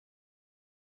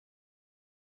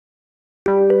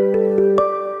Hi,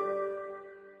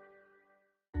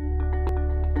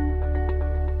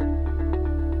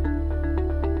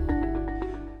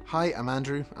 I'm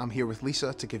Andrew. I'm here with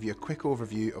Lisa to give you a quick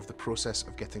overview of the process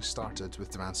of getting started with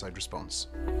demand-side response.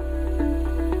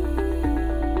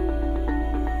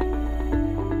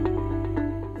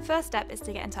 The first step is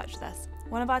to get in touch with us.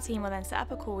 One of our team will then set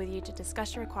up a call with you to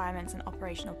discuss your requirements and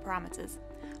operational parameters.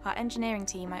 Our engineering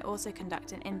team might also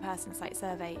conduct an in-person site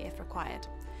survey if required.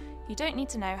 You don't need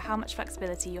to know how much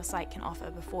flexibility your site can offer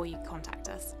before you contact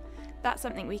us. That's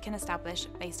something we can establish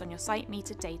based on your site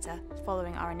metered data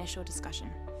following our initial discussion.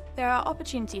 There are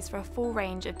opportunities for a full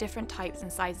range of different types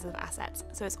and sizes of assets,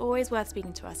 so it's always worth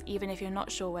speaking to us even if you're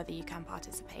not sure whether you can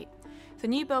participate. For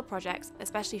new build projects,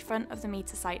 especially front of the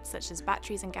meter sites such as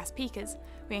batteries and gas peakers,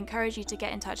 we encourage you to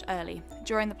get in touch early.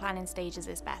 During the planning stages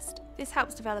is best. This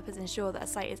helps developers ensure that a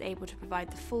site is able to provide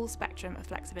the full spectrum of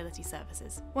flexibility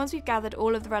services. Once we've gathered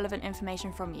all of the relevant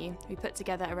information from you, we put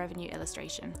together a revenue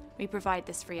illustration. We provide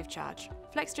this free of charge.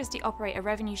 Flextricity operate a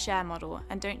revenue share model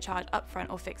and don't charge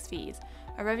upfront or fixed fees.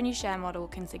 A revenue share model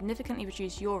can significantly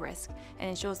reduce your risk and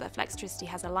ensures that Flextricity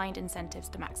has aligned incentives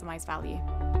to maximise value.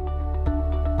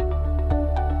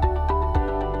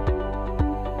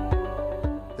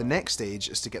 The next stage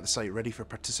is to get the site ready for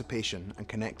participation and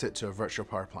connect it to a virtual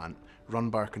power plant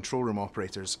run by our control room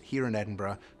operators here in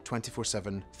Edinburgh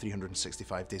 24/7,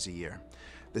 365 days a year.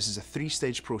 This is a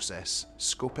three-stage process: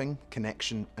 scoping,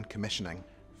 connection and commissioning.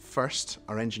 First,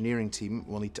 our engineering team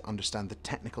will need to understand the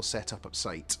technical setup at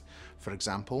site. For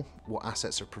example, what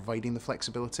assets are providing the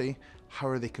flexibility, how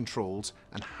are they controlled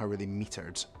and how are they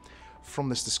metered. From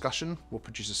this discussion, we'll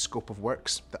produce a scope of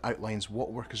works that outlines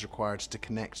what work is required to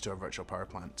connect to a virtual power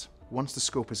plant. Once the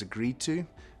scope is agreed to,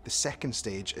 the second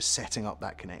stage is setting up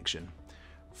that connection.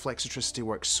 Flexitricity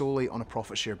works solely on a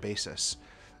profit share basis,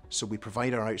 so we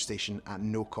provide our outstation at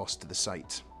no cost to the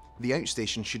site. The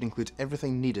outstation should include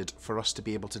everything needed for us to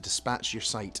be able to dispatch your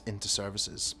site into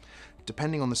services.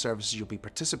 Depending on the services you'll be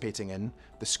participating in,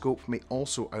 the scope may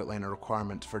also outline a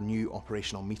requirement for new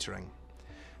operational metering.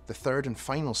 The third and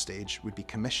final stage would be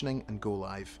commissioning and go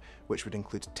live, which would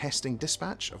include testing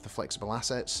dispatch of the flexible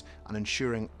assets and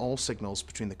ensuring all signals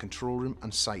between the control room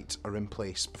and site are in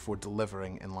place before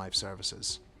delivering in live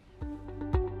services.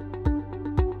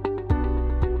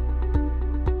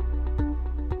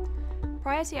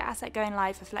 Prior to your asset going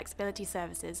live for flexibility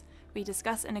services, we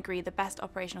discuss and agree the best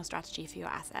operational strategy for your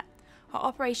asset. Our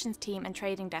operations team and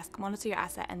trading desk monitor your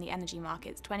asset and the energy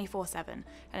markets 24/7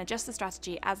 and adjust the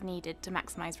strategy as needed to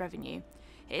maximise revenue.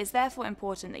 It is therefore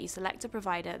important that you select a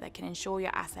provider that can ensure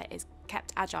your asset is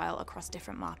kept agile across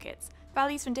different markets.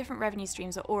 Values from different revenue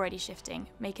streams are already shifting,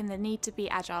 making the need to be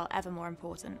agile ever more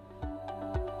important.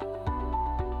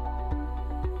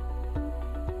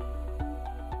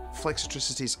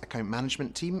 Flexitricity's account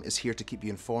management team is here to keep you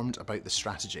informed about the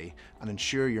strategy and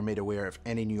ensure you're made aware of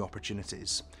any new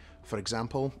opportunities. For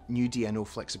example, new DNO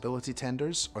flexibility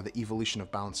tenders or the evolution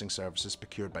of balancing services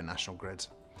procured by National Grid.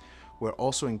 We're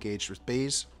also engaged with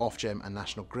BEIS, Ofgem and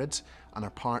National Grid and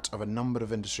are part of a number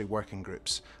of industry working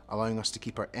groups, allowing us to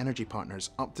keep our energy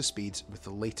partners up to speed with the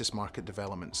latest market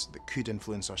developments that could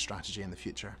influence our strategy in the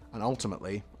future. And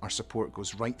ultimately, our support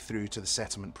goes right through to the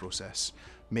settlement process,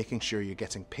 making sure you're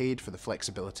getting paid for the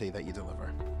flexibility that you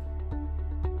deliver.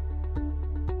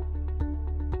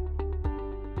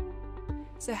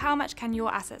 So how much can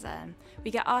your assets earn?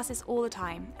 We get asked this all the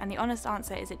time, and the honest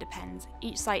answer is it depends.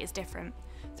 Each site is different.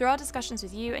 Through our discussions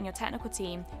with you and your technical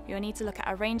team, you will need to look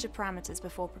at a range of parameters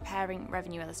before preparing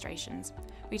revenue illustrations.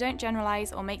 We don't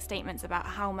generalise or make statements about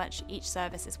how much each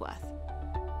service is worth.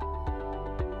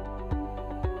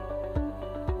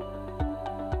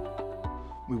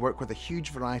 We work with a huge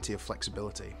variety of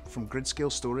flexibility, from grid-scale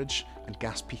storage and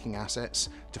gas peaking assets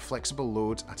to flexible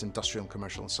load at industrial and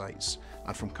commercial sites,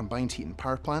 and from combined heat and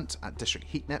power plant at district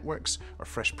heat networks or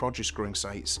fresh produce growing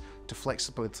sites to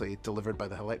flexibility delivered by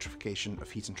the electrification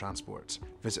of heat and transport.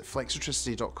 Visit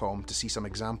flexitricity.com to see some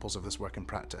examples of this work in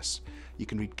practice. You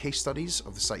can read case studies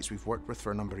of the sites we've worked with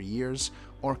for a number of years,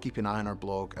 or keep an eye on our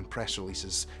blog and press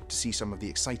releases to see some of the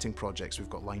exciting projects we've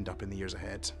got lined up in the years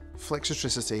ahead.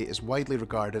 Flexitricity is widely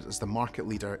regarded as the market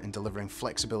leader in delivering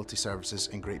flexibility services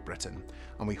in Great Britain,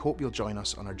 and we hope you'll join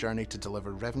us on our journey to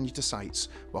deliver revenue to sites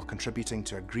while contributing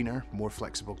to a greener, more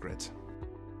flexible grid.